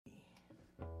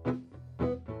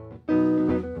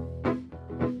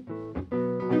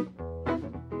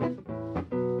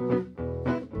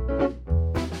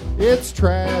It's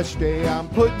trash day, I'm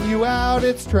putting you out,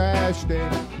 it's trash day.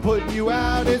 Putting you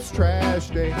out, it's trash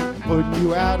day. Putting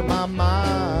you out of my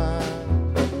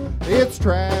mind. It's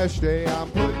trash day, I'm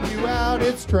putting you out,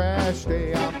 it's trash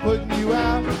day. I'm putting you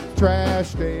out,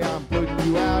 trash day. I'm putting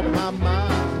you out of my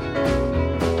mind.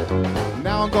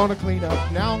 Now I'm gonna clean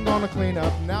up, now I'm gonna clean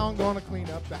up, now I'm gonna clean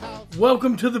up the house.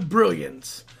 Welcome to the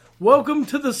brilliance. Welcome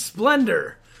to the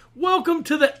splendor. Welcome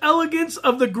to the elegance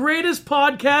of the greatest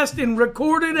podcast in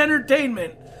recorded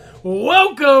entertainment.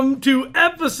 Welcome to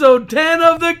episode 10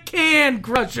 of the Can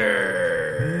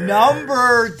Crusher.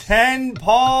 Number 10,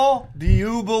 Paul. Do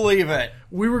you believe it?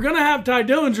 We were going to have Ty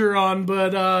Dillinger on,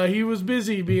 but he was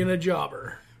busy being a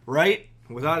jobber. Right?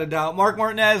 Without a doubt. Mark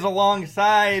Martinez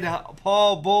alongside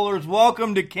Paul Bullers.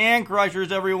 Welcome to Can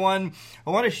Crushers, everyone.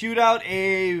 I want to shoot out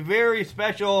a very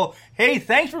special, hey,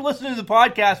 thanks for listening to the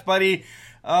podcast, buddy.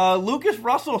 Lucas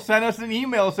Russell sent us an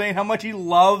email saying how much he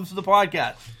loves the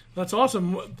podcast. That's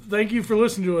awesome. Thank you for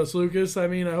listening to us, Lucas. I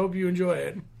hope you enjoy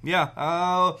it. Yeah.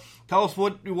 Tell us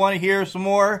what you want to hear some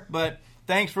more, but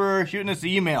thanks for shooting us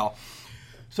the email.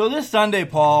 So this Sunday,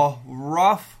 Paul,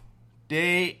 rough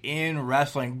day in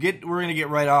wrestling. We're going to get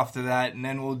right off to that, and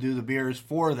then we'll do the beers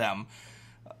for them.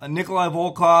 Nikolai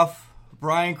Volkov,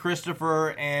 Brian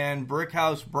Christopher, and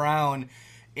Brickhouse Brown.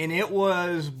 And it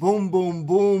was boom, boom,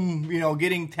 boom,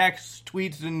 getting texts,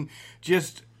 tweets, and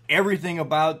just everything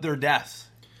about their deaths.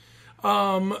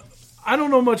 I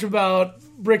don't know much about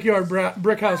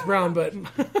Brickhouse Brown, but...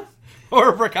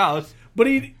 or Brickhouse. But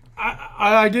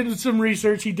I did some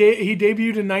research. He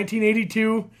debuted in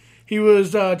 1982. He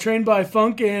was trained by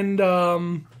Funk and...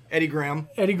 Eddie Graham.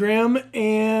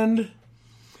 And...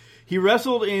 He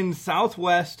wrestled in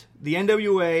Southwest, the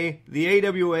NWA, the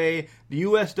AWA, the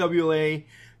USWA,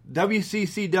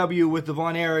 WCCW with the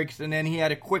Von Erichs, and then he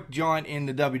had a quick jaunt in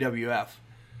the WWF.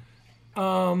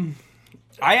 I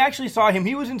actually saw him.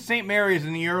 He was in St. Mary's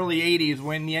in the early 80s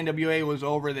when the NWA was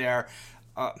over there.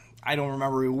 I don't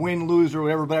remember win, lose, or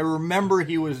whatever, but I remember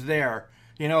he was there.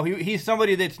 He's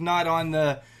somebody that's not on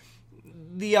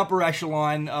the upper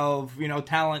echelon of,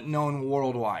 talent known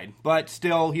worldwide. But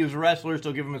still, he was a wrestler,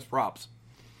 so give him his props.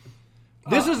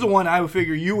 This is the one I would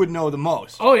figure you would know the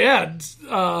most. Oh, yeah.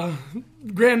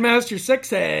 Grandmaster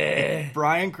Sexay.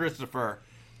 Brian Christopher.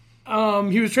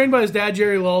 He was trained by his dad,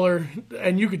 Jerry Lawler,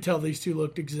 and you could tell these two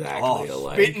looked exactly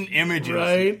alike. Spitting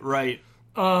images. Right.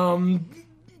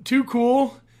 Too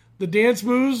cool. The dance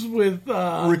moves with...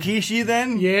 Rikishi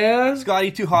then? Yeah. Scotty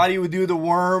Too Hotty would do the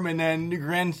worm, and then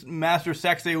Grandmaster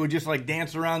Sexay would just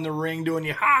dance around the ring doing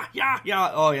the ha, ya,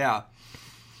 ya. Oh, yeah.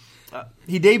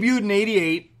 He debuted in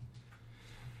 88.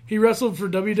 He wrestled for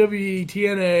WWE,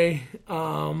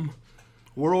 TNA.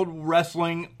 World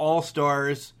Wrestling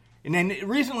All-Stars. And then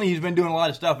recently he's been doing a lot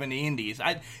of stuff in the indies.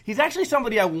 He's actually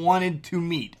somebody I wanted to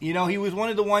meet. He was one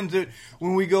of the ones that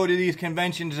when we go to these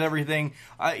conventions and everything,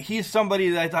 he's somebody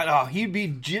that I thought, he'd be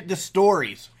the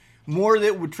stories. More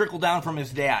that would trickle down from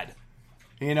his dad.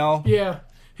 Yeah.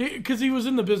 Because he was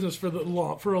in the business for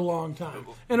a long time.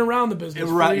 And around the business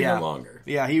for even longer.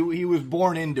 Yeah, he was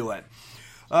born into it.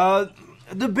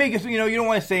 The biggest, you don't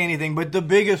want to say anything, but the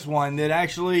biggest one that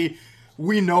actually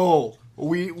we know...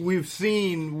 We've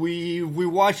seen, we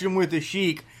watched him with the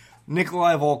Sheik,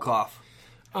 Nikolai Volkov.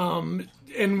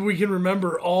 And we can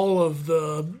remember all of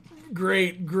the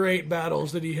great, great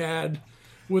battles that he had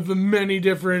with the many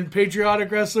different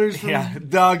patriotic wrestlers.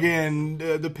 Duggan,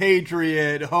 the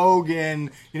Patriot,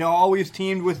 Hogan, always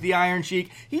teamed with the Iron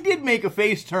Sheik. He did make a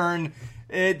face turn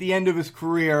at the end of his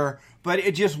career, but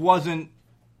it just wasn't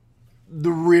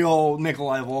the real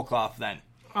Nikolai Volkov then.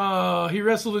 He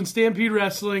wrestled in Stampede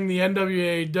Wrestling, the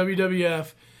NWA,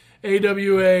 WWF,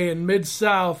 AWA, and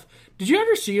Mid-South. Did you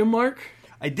ever see him, Mark?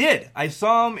 I did. I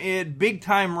saw him at Big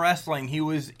Time Wrestling. He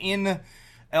was in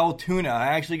Altoona. I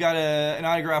actually got an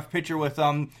autographed picture with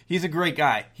him. He's a great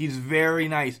guy. He's very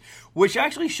nice. Which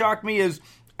actually shocked me is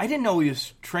I didn't know he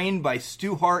was trained by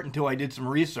Stu Hart until I did some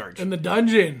research. In the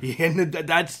dungeon. Yeah,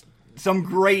 that's some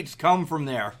greats come from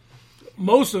there.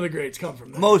 Most of the greats come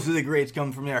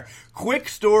from there. Quick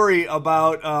story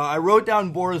about, I wrote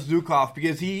down Boris Zukov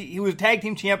because he was tag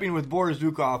team champion with Boris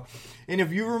Zukov. And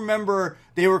if you remember,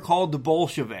 they were called the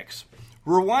Bolsheviks.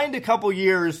 Rewind a couple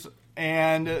years,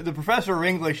 and the professor of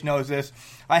English knows this.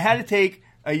 I had to take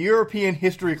a European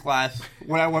history class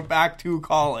when I went back to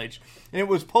college. And it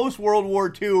was post-World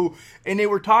War II, and they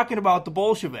were talking about the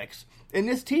Bolsheviks. And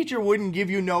this teacher wouldn't give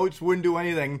you notes, wouldn't do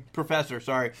anything. Professor,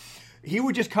 sorry. He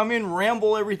would just come in,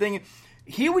 ramble everything.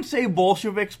 He would say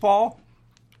Bolsheviks, Paul.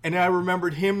 And I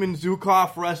remembered him and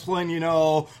Zukov wrestling,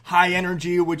 High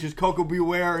Energy, which is Coco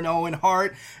Beware and Owen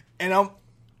Hart. And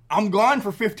I'm gone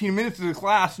for 15 minutes of the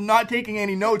class, not taking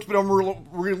any notes, but I'm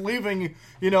reliving,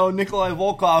 Nikolai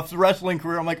Volkov's wrestling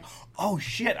career. I'm like, oh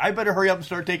shit, I better hurry up and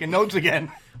start taking notes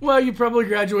again. Well, you probably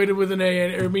graduated with an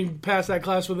A, passed that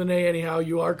class with an A anyhow.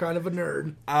 You are kind of a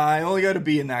nerd. I only got a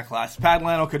B in that class.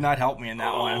 Padalano could not help me in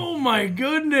that one. Oh my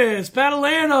goodness,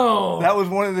 Padalano! That was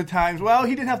one of the times, well,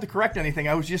 he didn't have to correct anything.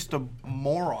 I was just a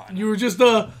moron. You were just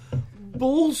a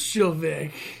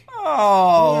Bolshevik.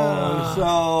 Oh,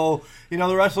 so,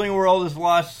 the wrestling world has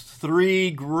lost 3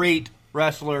 great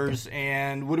wrestlers,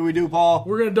 and what do we do, Paul?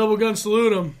 We're going to double gun salute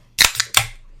them.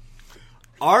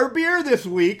 Our beer this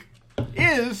week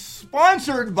is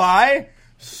sponsored by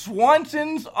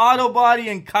Swanson's Auto Body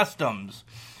and Customs.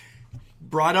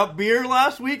 Brought up beer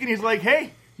last week, and he's like,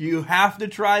 hey, you have to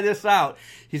try this out.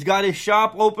 He's got his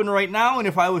shop open right now, and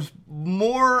if I was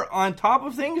more on top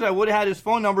of things, I would have had his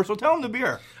phone number, so tell him the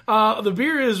beer. The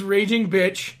beer is Raging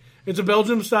Bitch. It's a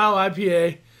Belgium-style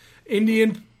IPA,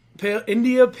 India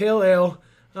Pale Ale.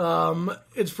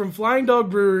 It's from Flying Dog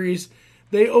Breweries.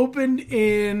 They opened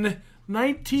in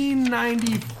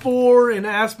 1994 in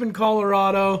Aspen,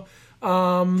 Colorado.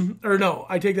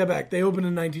 I take that back. They opened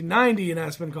in 1990 in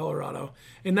Aspen, Colorado.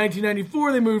 In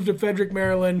 1994, they moved to Frederick,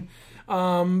 Maryland.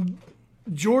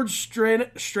 George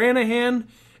Stranahan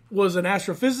was an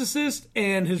astrophysicist,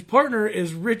 and his partner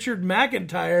is Richard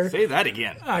McIntyre. Say that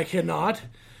again. I cannot.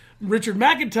 Richard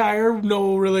McIntyre,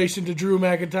 no relation to Drew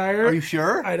McIntyre. Are you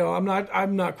sure?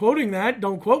 I'm not quoting that.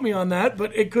 Don't quote me on that,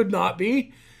 but it could not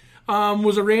be.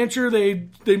 Was a rancher. They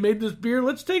made this beer.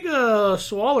 Let's take a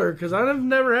swaller, because I've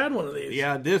never had one of these.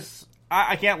 Yeah,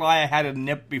 I can't lie, I had a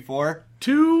nip before.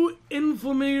 2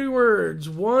 inflammatory words,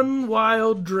 1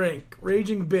 wild drink.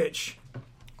 Raging Bitch.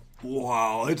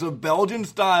 Wow, it's a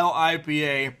Belgian-style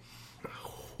IPA.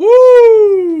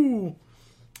 Woo!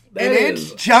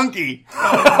 It's chunky.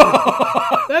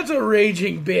 That's a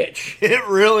Raging Bitch. It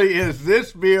really is.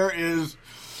 This beer is...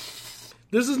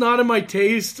 This is not in my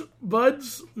taste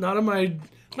buds. Not in my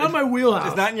wheelhouse.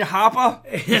 It's not in your hopper?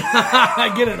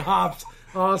 I get it hopped.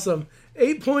 Awesome.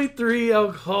 8.3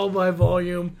 alcohol by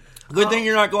volume. Good thing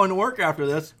you're not going to work after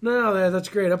this. No, that's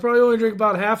great. I'll probably only drink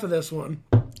about half of this one.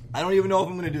 I don't even know if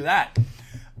I'm going to do that.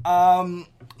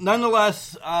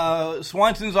 Nonetheless,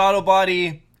 Swanson's Auto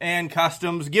Body and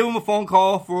Customs, give him a phone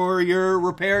call for your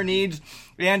repair needs.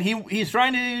 And he's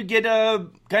trying to get a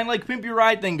kind of like Pimp Your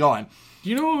Ride thing going. Do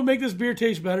you know what would make this beer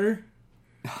taste better?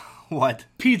 What?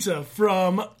 Pizza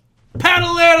from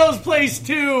Padalano's Place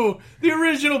 2, the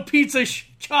original pizza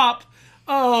shop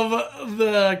of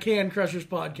the Can Crushers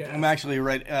podcast. I'm actually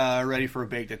ready for a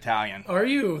baked Italian. Are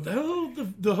you?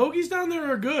 The hoagies down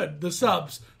there are good. The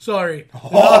subs. Sorry.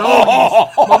 They're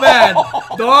not hoagies. My bad.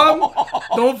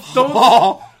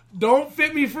 Don't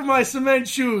fit me for my cement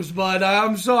shoes, but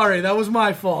I'm sorry. That was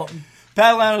my fault.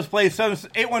 Padalano's Place,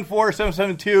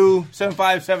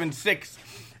 814-772-7576.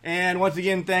 And once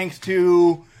again, thanks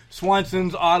to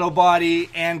Swanson's Auto Body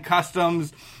and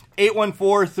Customs,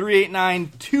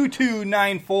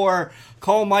 814-389-2294.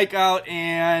 Call Mike out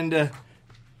and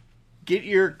get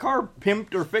your car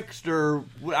pimped or fixed, or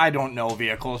I don't know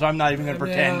vehicles. I'm not even going to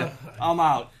pretend. Yeah. I'm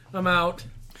out.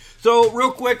 So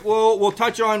real quick, we'll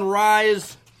touch on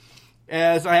Rise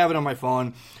as I have it on my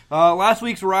phone. Last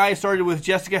week's Rise started with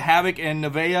Jessica Havoc and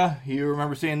Nevaeh. You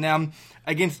remember seeing them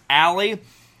against Allie.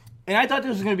 And I thought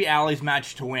this was going to be Allie's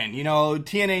match to win.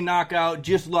 TNA Knockout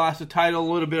just lost the title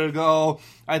a little bit ago.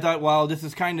 I thought, well, this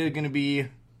is kind of going to be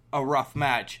a rough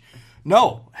match.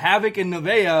 No, Havoc and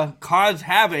Nevaeh cause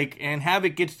havoc, and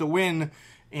Havoc gets the win.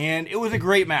 And it was a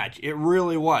great match. It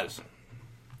really was.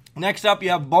 Next up, you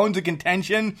have Bones of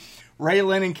Contention,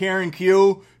 Raylan and Karen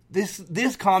Q.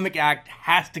 This comic act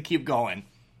has to keep going.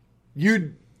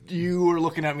 You were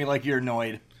looking at me like you're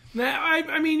annoyed. Nah,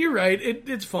 I mean, you're right.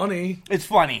 It's funny. It's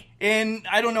funny. And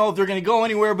I don't know if they're going to go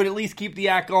anywhere, but at least keep the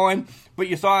act going. But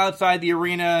you saw outside the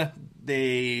arena,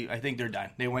 I think they're done.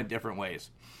 They went different ways.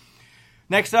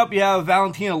 Next up, you have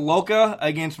Valentina Loca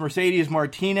against Mercedes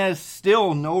Martinez.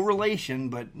 Still no relation,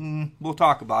 but we'll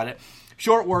talk about it.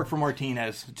 Short work for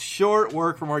Martinez.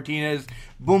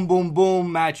 Boom, boom,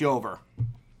 boom. Match over.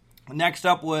 Next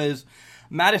up was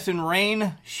Madison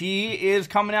Rayne. She is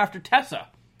coming after Tessa.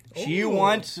 She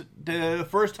wants the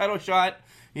first title shot.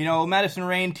 Madison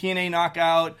Rayne, TNA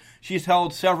Knockout. She's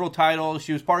held several titles.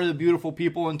 She was part of the beautiful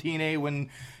people in TNA when,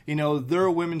 their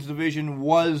women's division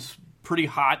was pretty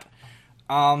hot.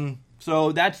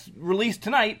 So that's released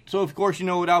tonight. So, of course, you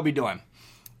know what I'll be doing.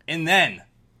 And then,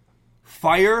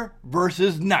 Fire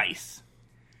versus Nice.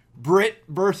 Britt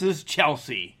versus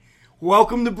Chelsea.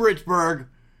 Welcome to Brittsburg.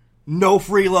 No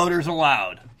freeloaders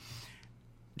allowed.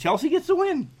 Chelsea gets the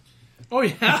win. Oh,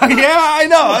 yeah. Yeah, I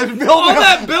know. I was building All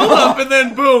that build-up, and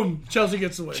then boom, Chelsea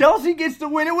gets the win. Chelsea gets the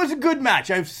win. It was a good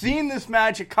match. I've seen this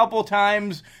match a couple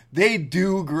times. They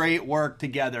do great work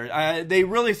together. They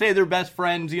really say they're best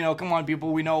friends. You know, come on,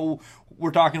 people. We know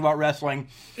we're talking about wrestling.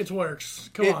 It works.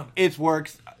 Come on. It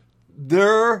works.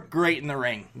 They're great in the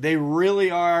ring. They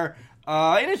really are.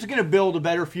 And it's going to build a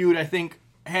better feud, I think,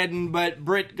 heading. But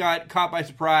Britt got caught by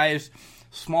surprise.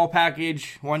 Small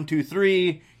package, 1, 2,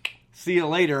 3. See you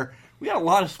later. We got a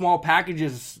lot of small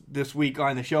packages this week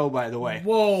on the show, by the way.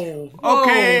 Whoa.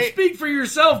 Okay. Speak for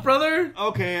yourself, brother.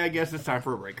 Okay, I guess it's time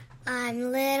for a break.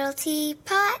 I'm little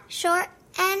teapot, short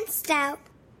and stout.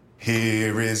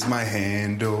 Here is my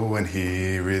handle and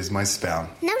here is my spout.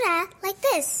 No, Dad, like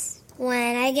this.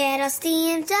 When I get all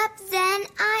steamed up, then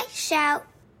I shout,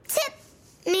 tip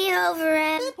me over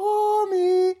and pour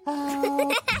me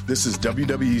out. This is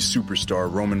WWE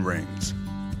superstar Roman Reigns.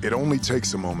 It only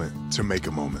takes a moment to make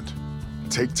a moment.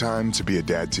 Take time to be a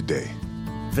dad today.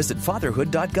 Visit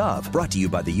fatherhood.gov, brought to you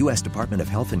by the U.S. Department of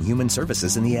Health and Human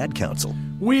Services and the Ad Council.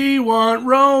 We want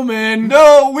Roman.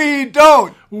 No, we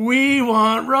don't. We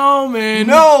want Roman.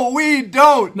 No, we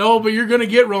don't. No, but you're going to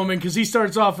get Roman because he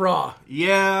starts off Raw.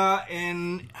 Yeah,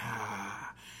 and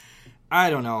I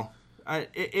don't know.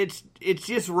 It's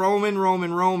just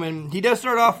Roman. He does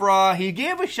start off Raw. He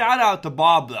gave a shout out to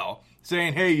Bob, though,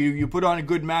 saying, hey, you put on a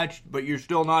good match, but you're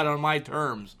still not on my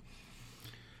terms.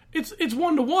 It's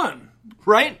 1-to-1.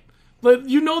 Right? But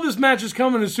you know this match is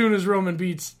coming as soon as Roman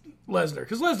beats Lesnar,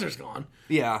 because Lesnar's gone.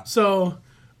 Yeah. So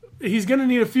he's going to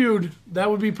need a feud.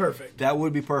 That would be perfect. That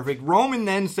would be perfect. Roman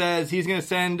then says he's going to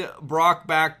send Brock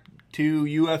back to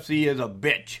UFC as a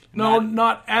bitch. No,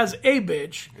 not as a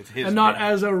bitch. And not bitch.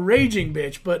 As a raging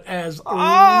bitch, but as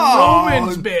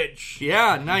Roman's bitch.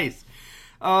 Yeah, nice.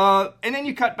 And then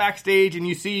you cut backstage and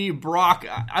you see Brock.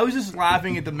 I was just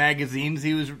laughing at the magazines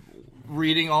he was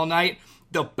reading all night.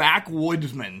 The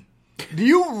Backwoodsman. Do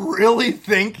you really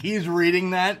think he's reading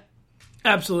that?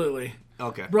 Absolutely.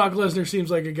 Okay. Brock Lesnar seems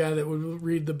like a guy that would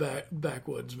read the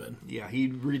Backwoodsman. Yeah,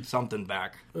 he'd read something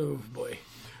back. Oh, boy.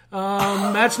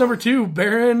 Match number 2,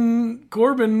 Baron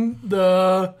Corbin,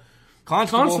 the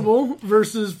Constable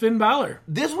versus Finn Balor.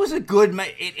 This was a good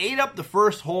match. It ate up the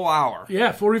first whole hour.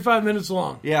 Yeah, 45 minutes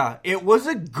long. Yeah, it was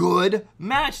a good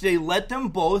match. They let them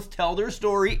both tell their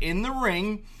story in the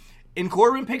ring, and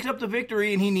Corbin picks up the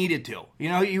victory, and he needed to. You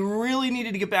know, he really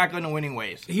needed to get back on the winning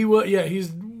ways.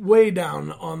 He's way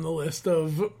down on the list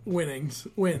of wins.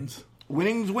 Wins?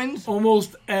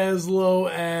 Almost as low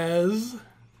as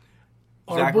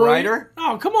Zack Ryder?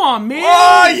 Oh, come on, man.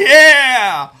 Oh,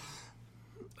 yeah!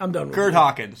 I'm done with Kurt it.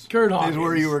 Hawkins. Kurt Hawkins. Is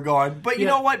where you were going. But you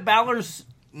know what? Balor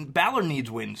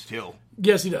needs wins, too.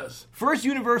 Yes, he does. First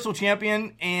Universal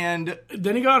Champion, and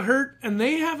then he got hurt, and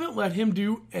they haven't let him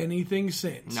do anything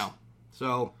since. No.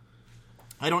 So,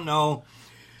 I don't know.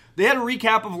 They had a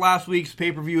recap of last week's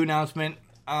pay-per-view announcement.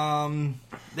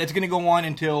 That's going to go on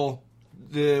until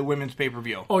the women's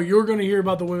pay-per-view. Oh, you're going to hear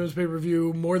about the women's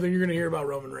pay-per-view more than you're going to hear about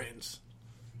Roman Reigns.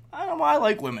 I don't know. I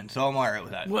like women, so I'm all right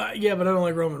with that. Well, yeah, but I don't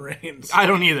like Roman Reigns. I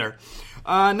don't either.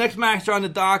 Next match on the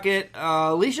docket,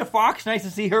 Alicia Fox. Nice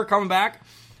to see her coming back.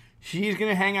 She's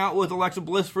going to hang out with Alexa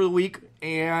Bliss for the week,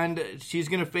 and she's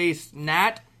going to face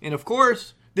Nat. And, of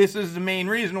course, this is the main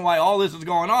reason why all this is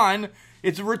going on.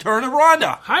 It's the return of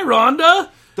Ronda. Hi,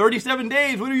 Ronda. 37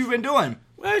 days. What have you been doing?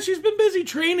 Well, she's been busy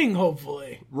training,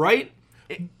 hopefully. Right?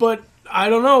 But I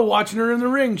don't know. Watching her in the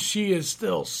ring, she is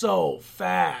still so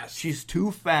fast. She's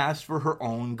too fast for her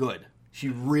own good. She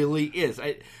really is.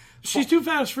 She's too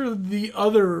fast for the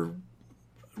other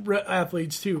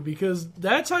athletes, too, because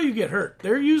that's how you get hurt.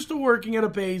 They're used to working at a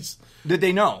pace that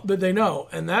they know.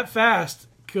 And that fast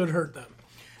could hurt them.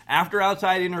 After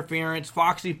outside interference,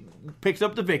 Foxy picks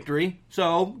up the victory.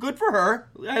 So, good for her.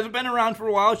 Hasn't been around for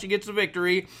a while. She gets the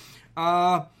victory.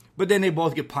 But then they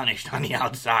both get punished on the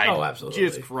outside. Oh, absolutely.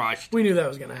 Just crushed. We knew that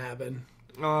was going to happen.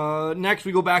 Next,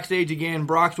 we go backstage again.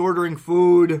 Brock's ordering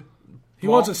food. He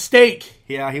wants a steak.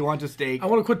 Yeah, he wants a steak. I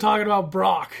want to quit talking about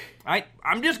Brock.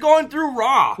 I'm just going through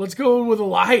Raw. Let's go with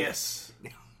Elias.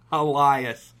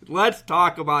 Let's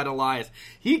talk about Elias.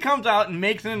 He comes out and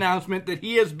makes an announcement that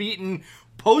he has beaten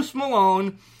Post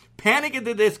Malone, Panic at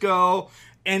the Disco,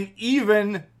 and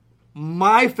even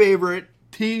my favorite,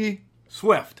 T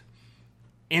Swift,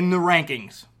 in the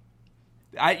rankings.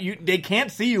 They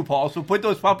can't see you, Paul, so put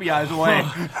those puppy eyes away.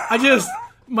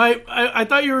 I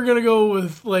thought you were going to go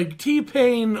with like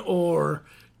T-Pain or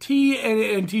T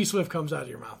and T Swift comes out of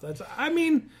your mouth.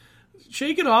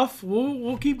 Shake it off.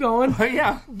 We'll keep going.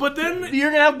 Yeah. But then you're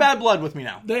going to have bad blood with me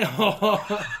now.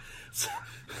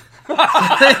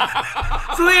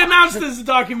 So they announced this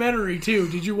documentary, too.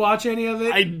 Did you watch any of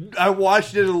it? I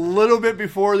watched it a little bit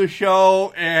before the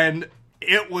show, and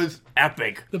it was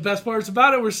epic. The best parts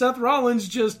about it were Seth Rollins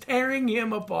just tearing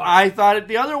him apart. I thought it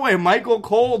the other way. Michael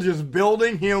Cole just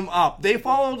building him up. They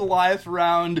followed Elias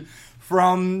around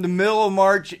from the middle of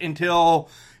March until,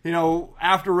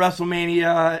 after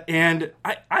WrestleMania, and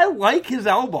I like his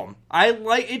album.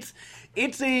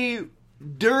 It's a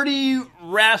dirty,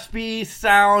 raspy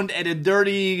sound at a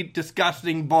dirty,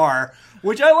 disgusting bar,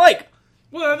 which I like.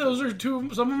 Well, those are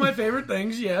some of my favorite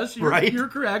things. Yes, you're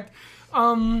correct.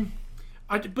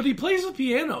 But he plays the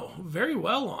piano very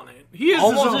well on it. He is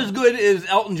almost as good as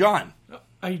Elton John.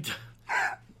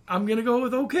 I'm gonna go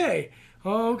with okay.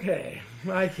 Okay,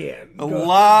 I can't. A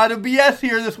lot of BS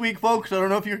here this week, folks. I don't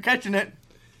know if you're catching it.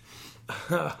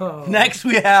 Next,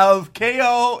 we have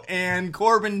KO and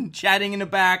Corbin chatting in the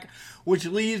back, which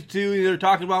leads to they're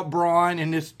talking about Braun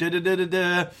and this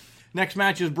da-da-da-da-da. Next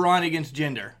match is Braun against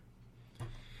Jinder.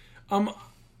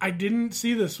 I didn't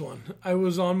see this one. I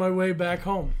was on my way back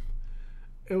home.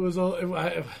 I don't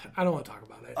want to talk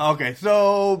about it. Okay,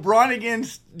 so Braun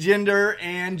against Jinder,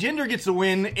 and Jinder gets the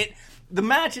win. The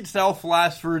match itself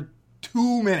lasts for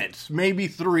 2 minutes, maybe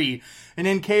 3, and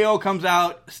then KO comes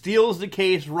out, steals the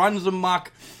case, runs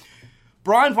amok.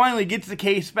 Braun finally gets the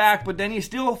case back, but then he's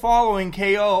still following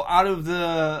KO out of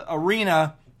the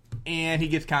arena, and he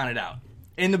gets counted out.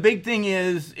 And the big thing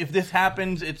is, if this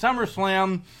happens at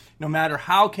SummerSlam, no matter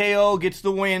how KO gets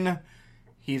the win,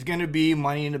 he's going to be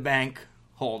Money in the Bank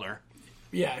holder.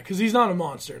 Yeah, because he's not a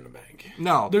monster in the bank.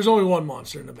 No. There's only one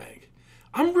monster in the bank.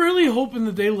 I'm really hoping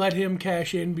that they let him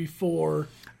cash in before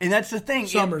and that's the thing.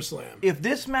 SummerSlam. If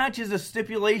this match is a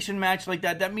stipulation match like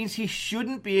that means he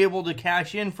shouldn't be able to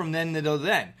cash in from then to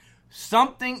then.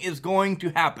 Something is going to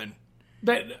happen.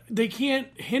 They can't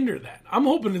hinder that. I'm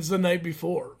hoping it's the night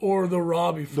before or the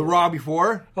Raw before. The Raw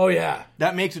before? Oh, yeah.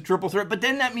 That makes a triple threat. But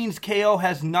then that means KO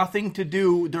has nothing to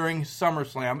do during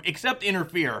SummerSlam except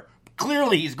interfere.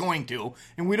 Clearly he's going to.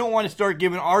 And we don't want to start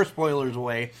giving our spoilers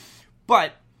away.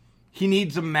 But he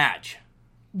needs a match.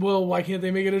 Well, why can't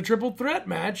they make it a triple threat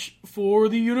match for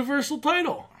the Universal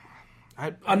title?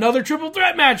 Another triple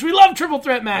threat match. We love triple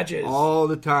threat matches. All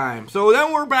the time. So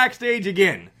then we're backstage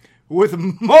again with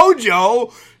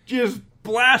Mojo just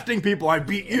blasting people. I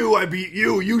beat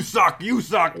you, you suck, you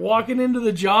suck. Walking into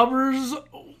the Jobbers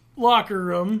locker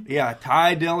room. Yeah,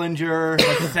 Ty Dillinger,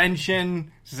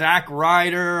 Ascension, Zack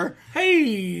Ryder.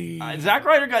 Hey! Zack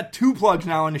Ryder got 2 plugs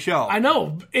now on the show. I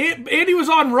know. Andy was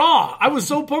on Raw. I was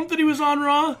so pumped that he was on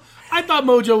Raw. I thought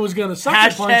Mojo was going to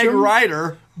sucker punch him.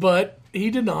 Ryder. But he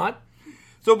did not.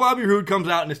 So Bobby Roode comes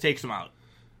out and just takes him out.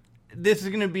 This is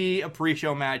going to be a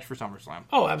pre-show match for SummerSlam.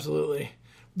 Oh, absolutely.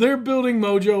 They're building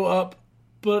Mojo up,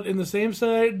 but in the same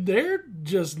side, they're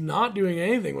just not doing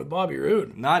anything with Bobby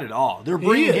Roode. Not at all. They're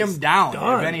bringing him down,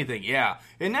 if anything. Yeah.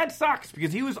 And that sucks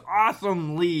because he was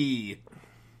awesomely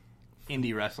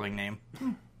indie wrestling name.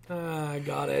 I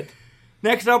got it.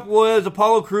 Next up was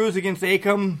Apollo Crews against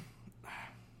Akam.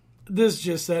 This is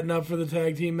just setting up for the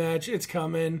tag team match. It's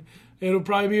coming. It'll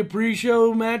probably be a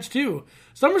pre-show match, too.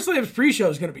 SummerSlam's pre-show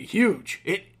is going to be huge.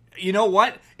 You know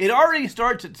what? It already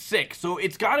starts at 6, so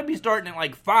it's got to be starting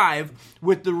at 5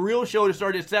 with the real show to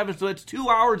start at 7, so it's 2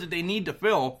 hours that they need to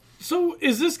fill. So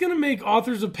is this going to make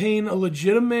Authors of Pain a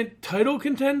legitimate title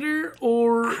contender,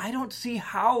 or... I don't see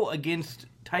how against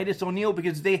Titus O'Neil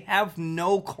because they have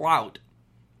no clout.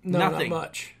 No, Nothing. Not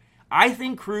much. I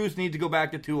think Crews needs to go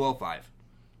back to 205.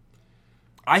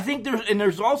 I think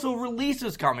there's also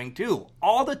releases coming, too.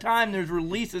 All the time there's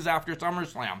releases after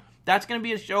SummerSlam. That's going to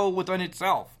be a show within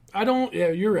itself. Yeah,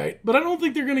 you're right. But I don't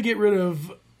think they're going to get rid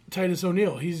of Titus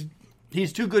O'Neil. He's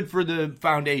too good for the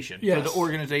foundation, for the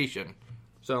organization.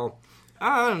 So,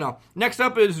 I don't know. Next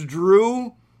up is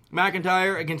Drew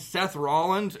McIntyre against Seth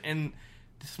Rollins, and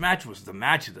this match was the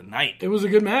match of the night. It was a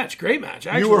good match. Great match,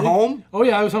 actually. You were home? Oh,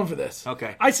 yeah, I was home for this.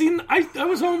 Okay. I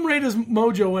was home right as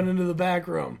Mojo went into the back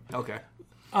room. Okay.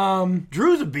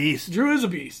 Drew's a beast. Drew is a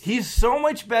beast. He's so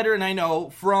much better, and I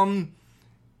know, from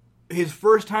his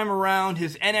first time around,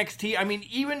 his NXT. I mean,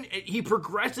 even he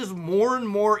progresses more and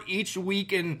more each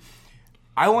week, and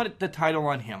I want the title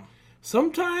on him.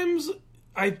 Sometimes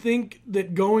I think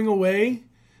that going away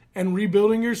and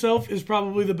rebuilding yourself is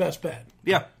probably the best bet.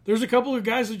 Yeah. There's a couple of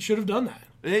guys that should have done that.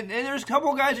 And there's a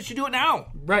couple of guys that should do it now.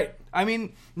 Right. I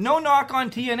mean, no knock on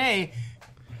TNA.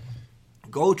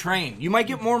 Go train. You might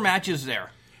get more matches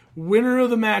there. Winner of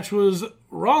the match was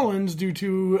Rollins due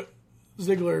to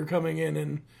Ziggler coming in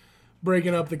and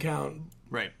breaking up the count.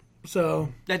 Right. So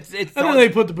and then they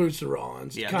put the boots to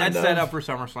Rollins. Yeah, that's set up for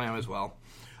SummerSlam as well.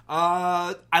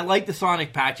 I like the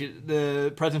Sonic patches,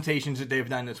 the presentations that they've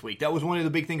done this week. That was one of the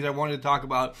big things I wanted to talk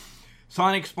about.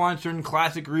 Sonic sponsored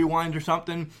Classic Rewind or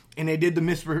something, and they did the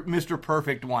Mr.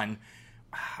 Perfect one.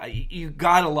 You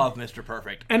gotta love Mr.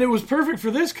 Perfect. And it was perfect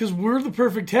for this because we're the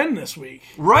perfect 10 this week.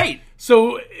 Right.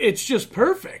 So it's just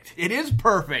perfect. It is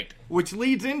perfect, which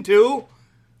leads into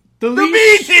the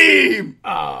B-Team!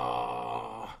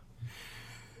 Oh.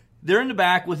 They're in the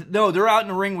back they're out in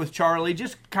the ring with Charlie,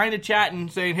 just kind of chatting,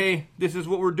 saying, hey, this is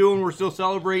what we're doing, we're still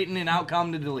celebrating, and out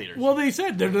come the Deleters. Well, they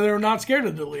said they're not scared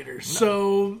of Deleters,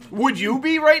 so... Would you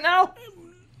be right now?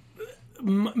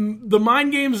 The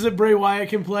mind games that Bray Wyatt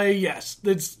can play, yes.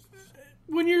 That's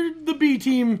when you're the B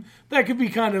team, that could be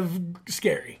kind of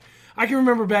scary. I can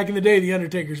remember back in the day, the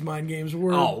Undertaker's mind games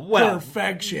were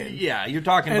perfection. Yeah, you're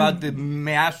talking about the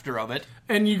master of it.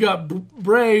 And you got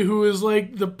Bray, who is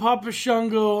like the Papa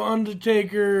Shango,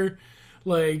 Undertaker,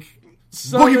 like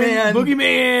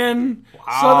Boogeyman,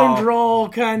 Southern drawl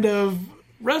kind of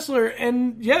wrestler.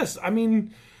 And yes, I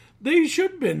mean, they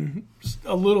should have been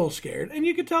a little scared, and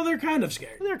you could tell they're kind of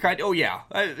scared. Oh yeah,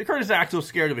 Curtis Axel's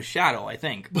scared of his shadow, I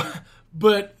think.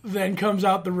 But then comes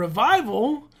out the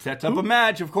Revival, sets up a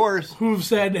match, of course. Who've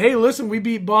said, "Hey, listen, we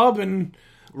beat Bob and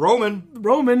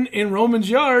Roman in Roman's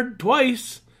yard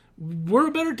twice. We're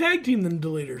a better tag team than the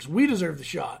Deleters. We deserve the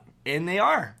shot." And they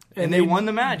are, and they won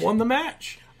the match. Won the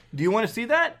match. Do you want to see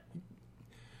that?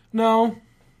 No.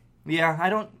 Yeah, I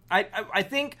don't. I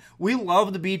think we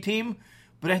love the B team.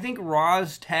 But I think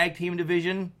Raw's tag team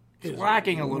division is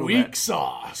lacking a little bit. Weak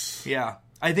sauce. Yeah.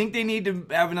 I think they need to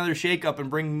have another shakeup and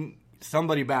bring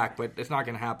somebody back, but it's not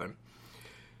going to happen.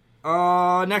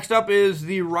 Next up is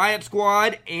the Riot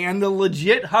Squad and the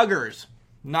Legit Huggers.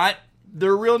 Not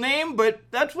their real name, but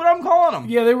that's what I'm calling them.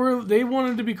 Yeah, they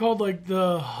wanted to be called like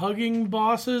the Hugging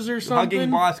Bosses or something.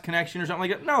 Hugging Boss Connection or something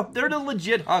like that. No, they're the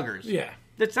Legit Huggers. Yeah.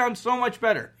 That sounds so much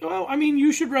better. Well, I mean,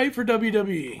 you should write for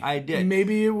WWE. I did.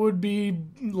 Maybe it would be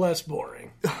less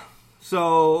boring.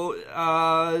 So,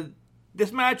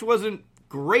 this match wasn't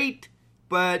great,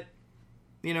 but,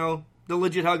 you know, the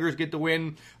Legit Huggers get the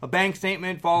win. A bank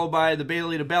statement followed by the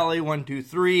Bailey to Belly, 1, 2,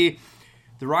 3.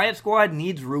 The Riot Squad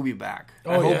needs Ruby back.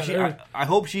 I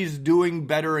hope she's doing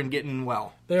better and getting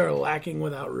well. They are lacking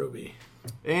without Ruby.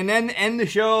 And then end the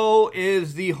show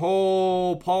is the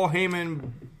whole Paul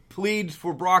Heyman pleads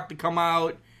for Brock to come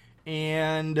out,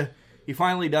 and he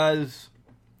finally does.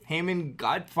 Heyman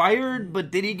got fired, but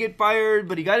did he get fired?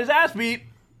 But he got his ass beat.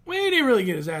 Well, he didn't really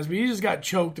get his ass beat. He just got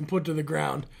choked and put to the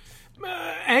ground.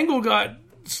 Angle got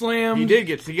slammed. He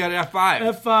got an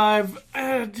F5.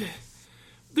 F5.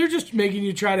 They're just making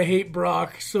you try to hate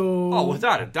Brock. So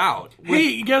without a doubt.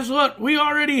 Hey, guess what? We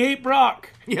already hate Brock.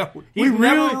 Yeah, he's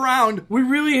never around. We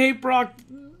really hate Brock,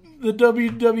 the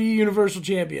WWE Universal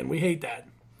Champion. We hate that.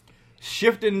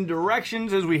 Shifting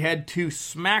directions as we head to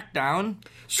SmackDown.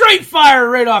 Straight fire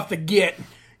right off the get.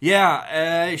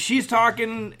 Yeah, she's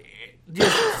talking,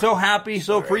 just so happy,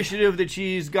 so appreciative that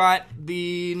she's got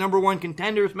the #1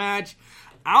 contenders match.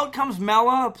 Out comes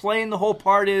Mella, playing the whole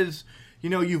part is,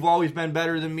 you know, you've always been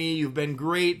better than me, you've been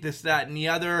great, this, that, and the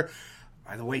other.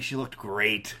 By the way, she looked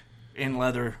great in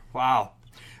leather. Wow.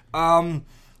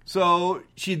 So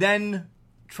she then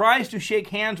tries to shake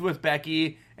hands with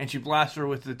Becky, and she blasts her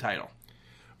with the title.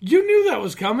 You knew that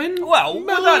was coming. Well,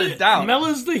 without a doubt.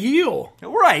 Mella's the heel.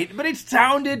 Right, but it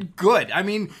sounded good. I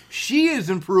mean, she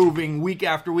is improving week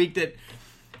after week. That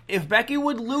if Becky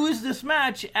would lose this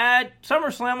match at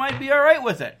SummerSlam, I'd be all right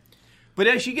with it. But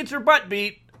as she gets her butt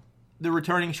beat, the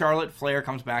returning Charlotte Flair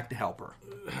comes back to help her.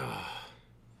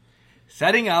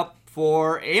 Setting up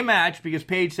for a match, because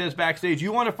Paige says backstage,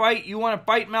 you want to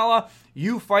fight Mella,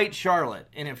 you fight Charlotte.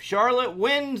 And if Charlotte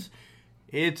wins,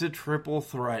 it's a triple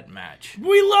threat match.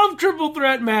 We love triple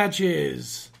threat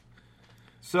matches.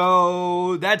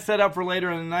 So that's set up for later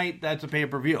in the night. That's a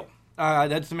pay-per-view.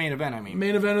 That's the main event, I mean.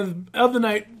 Main event of the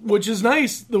night, which is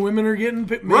nice. The women are getting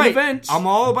main events. I'm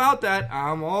all about that.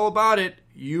 I'm all about it.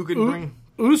 You can bring...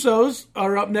 Usos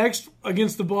are up next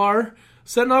against the Bar,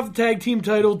 setting off the tag team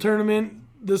title tournament.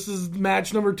 This is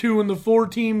match number 2 in the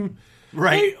 4-team...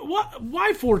 Right. Hey,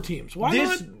 why 4 teams? Why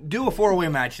not do a 4-way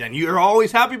match then? You're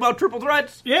always happy about triple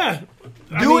threats? Yeah.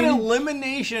 Do an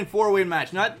elimination 4-way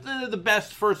match. Not the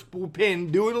best first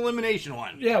pin. Do an elimination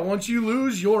one. Yeah, once you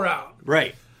lose, you're out.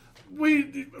 Right.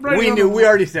 We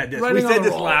already said this. We said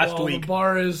this last week. The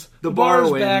bar is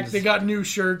back. They got new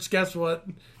shirts. Guess what?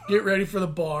 Get ready for the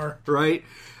Bar. Right.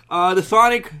 The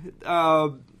Sonic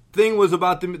thing was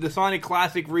about the Sonic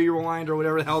Classic Rewind, or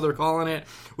whatever the hell they're calling it,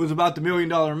 was about the $1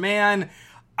 Million Man.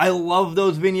 I love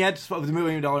those vignettes of the $1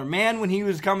 Million Man when he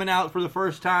was coming out for the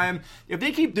first time. If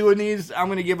they keep doing these, I'm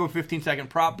going to give them a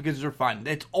 15-second prop because they're fun.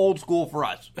 It's old school for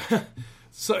us.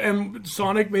 So, and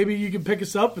Sonic, maybe you can pick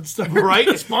us up and start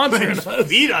sponsoring us.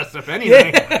 Feed us, if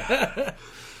anything. Yeah.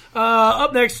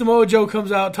 Up next, Samoa Joe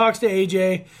comes out, talks to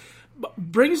AJ,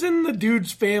 brings in the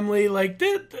dude's family. Like,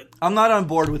 I'm not on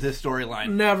board with this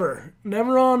storyline. Never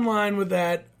online with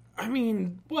that. I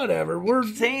mean, whatever. We're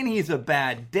saying he's a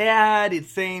bad dad.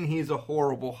 It's saying he's a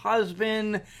horrible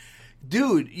husband.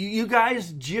 Dude, you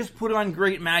guys just put on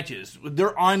great matches.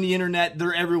 They're on the internet.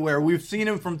 They're everywhere. We've seen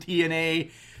them from TNA.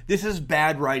 This is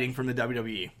bad writing from the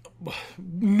WWE.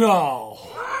 No.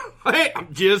 Hey,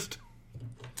 I'm just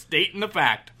stating the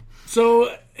fact.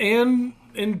 So, and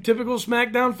in typical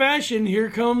SmackDown fashion,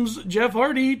 here comes Jeff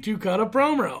Hardy to cut a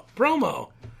promo.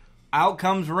 Out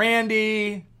comes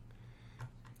Randy.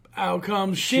 Out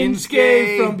comes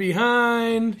Shinsuke from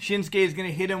behind. Shinsuke's going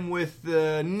to hit him with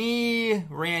the knee.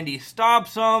 Randy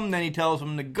stops him. Then he tells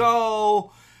him to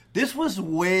go. This was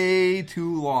way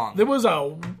too long. There was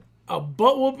a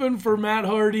butt whooping for Matt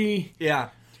Hardy.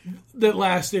 Yeah. That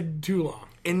lasted too long.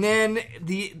 And then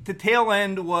the tail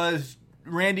end was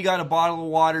Randy got a bottle of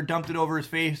water, dumped it over his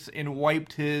face, and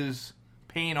wiped his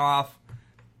pain off.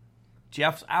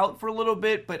 Jeff's out for a little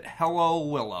bit, but hello,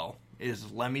 Willow.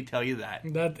 Let me tell you that.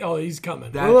 He's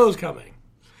coming. Willow's coming.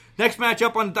 Next match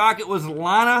up on the docket was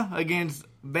Lana against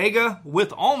Vega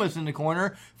with Almas in the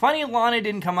corner. Funny, Lana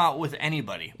didn't come out with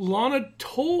anybody. Lana and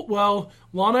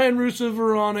Rusev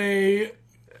are on a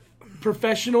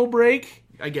professional break,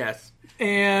 I guess.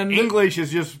 And English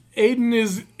is just... Aiden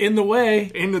is in the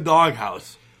way. In the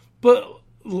doghouse. But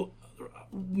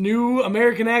new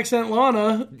American accent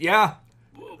Lana. Yeah.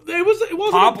 It wasn't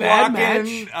a bad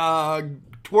match.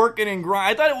 Twerking and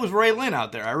grind. I thought it was Ray Lynn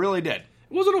out there. I really did. It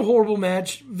wasn't a horrible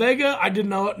match. Vega, I did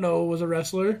not know was a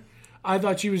wrestler. I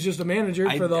thought she was just a manager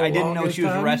for the longest time. I didn't know she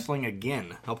was wrestling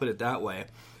again. I'll put it that way.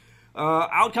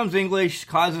 Out comes English,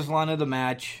 causes Lana the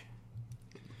match.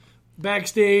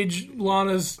 Backstage,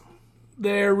 Lana's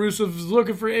there. Rusev's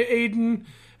looking for Aiden.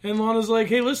 And Lana's like,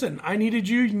 hey, listen, I needed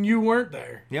you and you weren't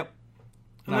there. Yep.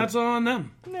 And that's on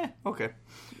them. Okay.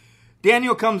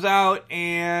 Daniel comes out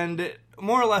and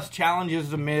more or less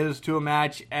challenges The Miz to a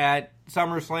match at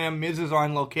SummerSlam. Miz is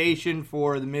on location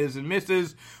for The Miz and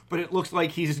Mrs., but it looks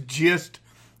like he's just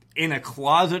in a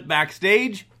closet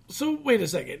backstage. So, wait a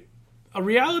second. A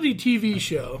reality TV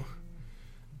show,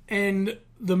 and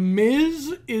The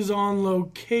Miz is on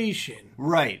location.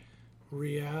 Right.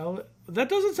 That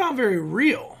doesn't sound very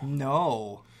real.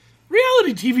 No.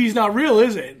 Reality TV is not real,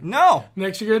 is it? No.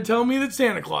 Next, you're going to tell me that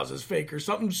Santa Claus is fake or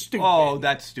something stupid. Oh,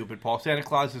 that's stupid, Paul. Santa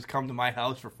Claus has come to my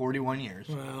house for 41 years.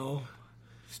 Well,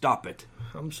 stop it.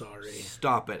 I'm sorry.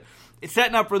 Stop it. It's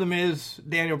setting up for The Miz,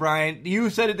 Daniel Bryan. You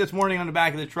said it this morning on the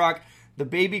back of the truck. The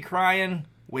baby crying,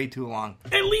 way too long.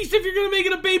 At least if you're going to make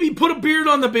it a baby, put a beard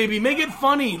on the baby. Make it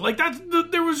funny. Like,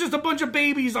 there was just a bunch of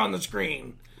babies on the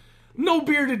screen. No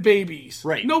bearded babies.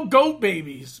 Right. No goat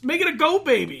babies. Make it a goat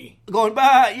baby. Going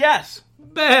by, yes.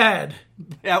 Bad.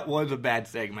 That was a bad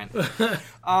segment.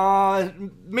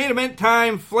 Main event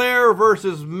time, Flair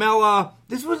versus Mella.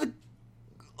 This was an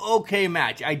okay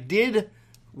match. I did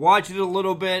watch it a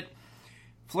little bit.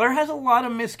 Flair has a lot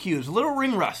of miscues. A little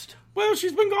ring rust. Well,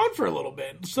 she's been gone for a little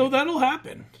bit, so that'll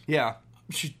happen. Yeah.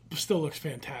 She still looks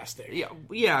fantastic.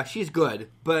 Yeah, she's good.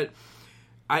 But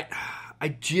I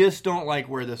just don't like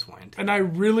where this went. And I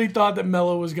really thought that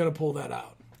Mella was going to pull that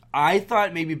out. I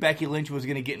thought maybe Becky Lynch was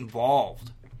going to get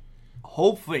involved.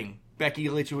 Hoping Becky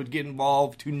Lynch would get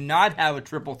involved to not have a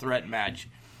triple threat match.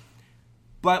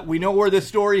 But we know where this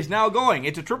story is now going.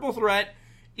 It's a triple threat.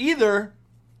 Either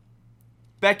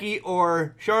Becky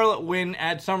or Charlotte win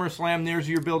at SummerSlam. There's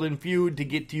your built-in feud to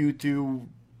get you to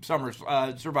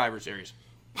Survivor Series.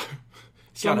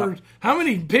 How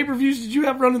many pay-per-views did you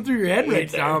have running through your head right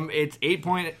there? It's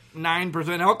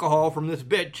 8.9% alcohol from this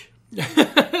bitch.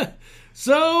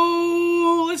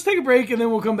 So, let's take a break, and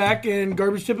then we'll come back and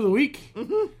garbage tip of the week.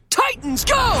 Mm-hmm. Titans,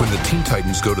 go! When the Teen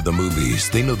Titans go to the movies,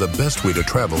 they know the best way to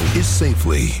travel is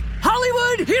safely.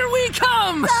 Hollywood, here we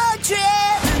come! Road trip!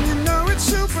 And you know it's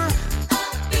super.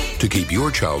 To keep your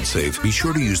child safe, be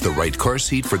sure to use the right car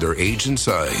seat for their age and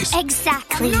size.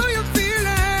 Exactly. I know you're feeling.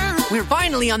 We're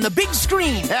finally on the big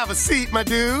screen. Have a seat, my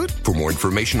dude. For more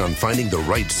information on finding the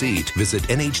right seat, visit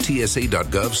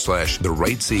nhtsa.gov/the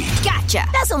right seat. Gotcha.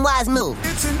 That's a wise move.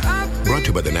 Brought to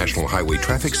you by the National Highway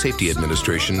Traffic Safety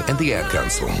Administration and the Ad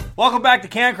Council. Welcome back to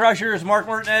Can Crushers. Mark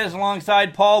Martinez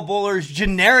alongside Paul Buller's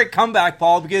generic comeback,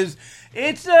 Paul, because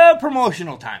it's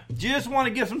promotional time. Just want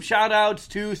to give some shout-outs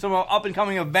to some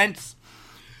up-and-coming events.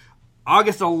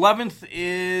 August 11th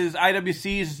is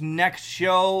IWC's next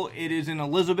show. It is in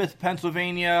Elizabeth,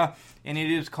 Pennsylvania, and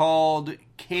it is called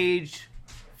Cage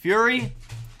Fury.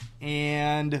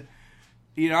 And,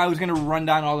 I was going to run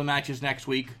down all the matches next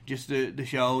week, just the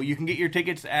show. You can get your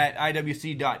tickets at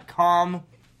IWC.com.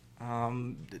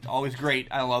 It's always great.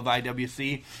 I love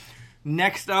IWC.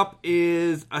 Next up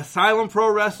is Asylum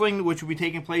Pro Wrestling, which will be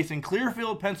taking place in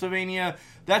Clearfield, Pennsylvania.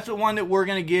 That's the one that we're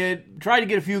going to try to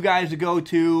get a few guys to go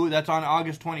to. That's on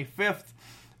August 25th.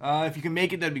 If you can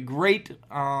make it, that'd be great.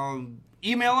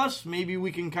 Email us. Maybe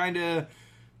we can kind of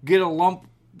get a lump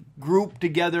group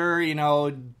together,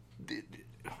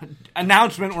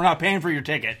 announcement, we're not paying for your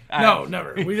ticket. No,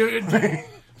 never. We do.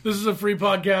 This is a free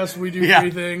podcast. We do free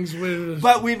things.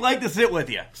 But we'd like to sit with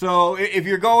you. So if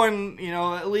you're going,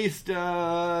 at least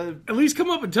come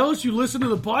up and tell us you listen to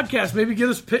the podcast. Maybe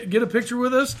get a picture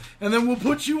with us, and then we'll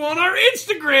put you on our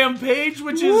Instagram page,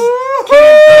 which is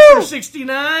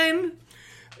Cancer69.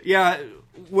 Yeah,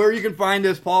 where you can find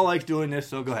us. Paul likes doing this,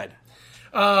 so go ahead.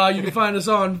 You can find us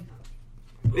on.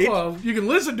 Well, you can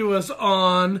listen to us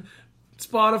on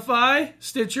Spotify,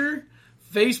 Stitcher,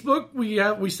 Facebook.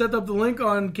 We set up the link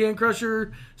on Can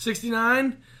Crusher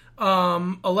 69,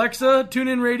 Alexa,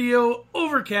 TuneIn Radio,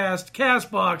 Overcast,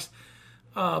 Castbox,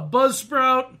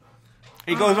 Buzzsprout.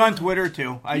 It goes on Twitter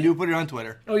too. I do put it on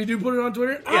Twitter. Oh, you do put it on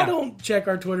Twitter? Yeah. I don't check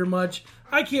our Twitter much.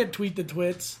 I can't tweet the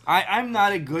twits. I'm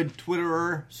not a good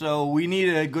Twitterer, so we need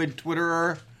a good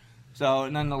Twitterer. So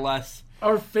nonetheless,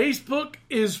 our Facebook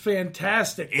is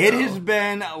fantastic. It has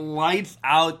been lights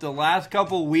out. The last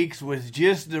couple weeks was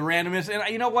just the randomness. And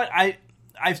you know what? I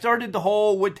started the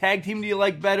whole what tag team do you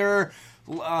like better?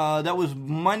 That was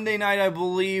Monday night, I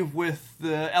believe, with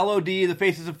the LOD, the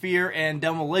Faces of Fear, and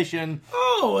Demolition.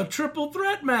 Oh, a triple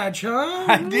threat match, huh?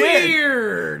 I did.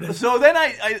 Weird. So then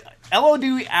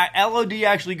LOD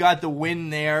actually got the win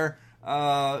there.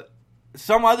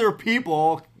 Some other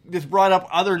people just brought up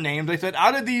other names. I said,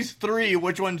 out of these three,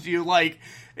 which ones do you like?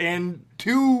 And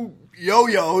two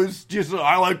yo-yos just,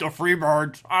 I like the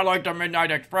Freebirds. I like the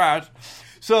Midnight Express.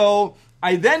 So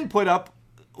I then put up,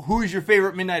 who's your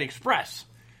favorite Midnight Express?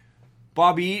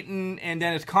 Bobby Eaton and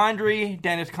Dennis Condrey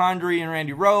and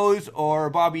Randy Rose, or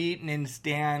Bobby Eaton and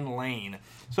Stan Lane.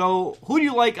 So who do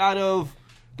you like out of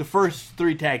the first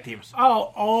three tag teams?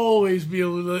 I'll always be a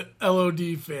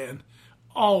LOD fan.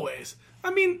 Always. I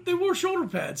mean, they wore shoulder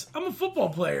pads. I'm a football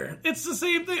player. It's the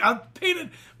same thing. I painted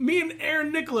me and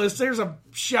Aaron Nicholas. There's a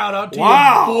shout out to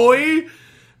you, boy.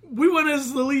 We went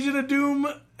as the Legion of Doom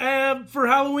for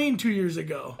Halloween 2 years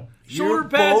ago. Shoulder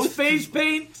pads, face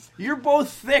paint. You're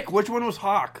both thick. Which one was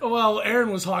Hawk? Well,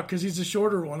 Aaron was Hawk because he's the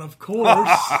shorter one, of course.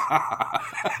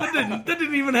 That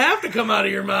didn't even have to come out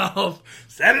of your mouth.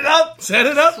 Set it up. Set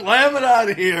it up. Slam it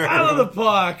out of here. Out of the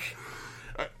puck.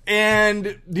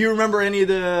 And do you remember any of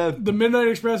the Midnight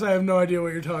Express? I have no idea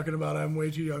what you're talking about. I'm way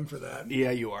too young for that.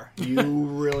 Yeah, you are. You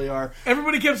really are.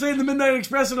 Everybody kept saying the Midnight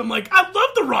Express, and I'm like, I love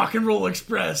the Rock and Roll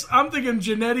Express. I'm thinking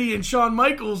Jannetty and Shawn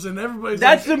Michaels, and everybody's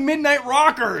That's the Midnight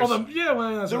Rockers. Well,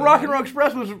 that's the Rock and Roll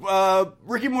Express was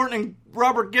Ricky Morton and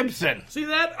Robert Gibson. See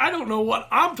that? I don't know what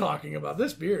I'm talking about.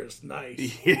 This beer is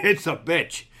nice. It's a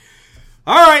bitch.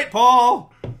 All right,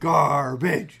 Paul.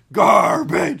 Garbage.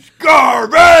 Garbage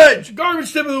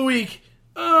tip of the week.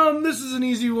 This is an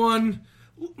easy one.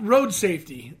 Road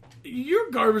safety. Your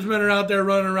garbage men are out there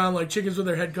running around like chickens with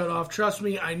their head cut off. Trust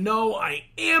me, I know I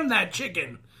am that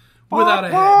chicken without a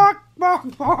head.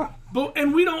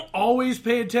 And we don't always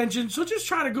pay attention, so just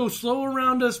try to go slow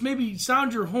around us. Maybe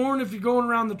sound your horn if you're going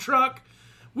around the truck.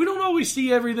 We don't always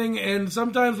see everything, and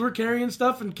sometimes we're carrying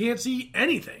stuff and can't see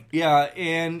anything. Yeah,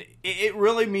 and it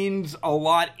really means a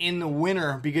lot in the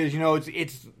winter because,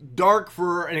 it's dark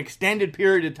for an extended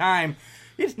period of time.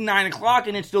 It's 9 o'clock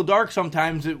and it's still dark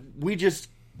sometimes.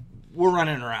 We're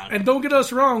running around. And don't get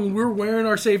us wrong, we're wearing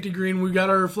our safety green. We got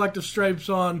our reflective stripes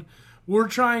on. We're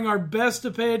trying our best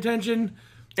to pay attention.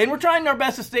 And we're trying our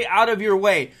best to stay out of your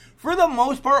way. For the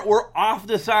most part, we're off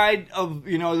the side of,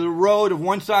 the road of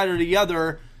one side or the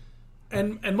other.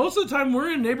 And most of the time,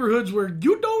 we're in neighborhoods where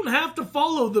you don't have to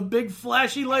follow the big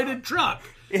flashy lighted truck.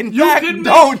 In fact,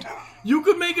 don't. You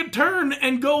could make a turn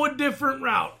and go a different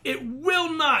route. It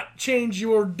will not change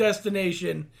your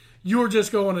destination. You're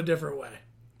just going a different way.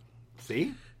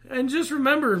 See? And just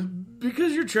remember,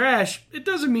 because you're trash, it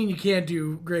doesn't mean you can't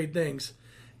do great things.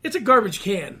 It's a garbage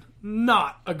can,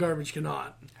 not a garbage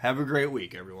cannot. Have a great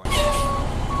week, everyone.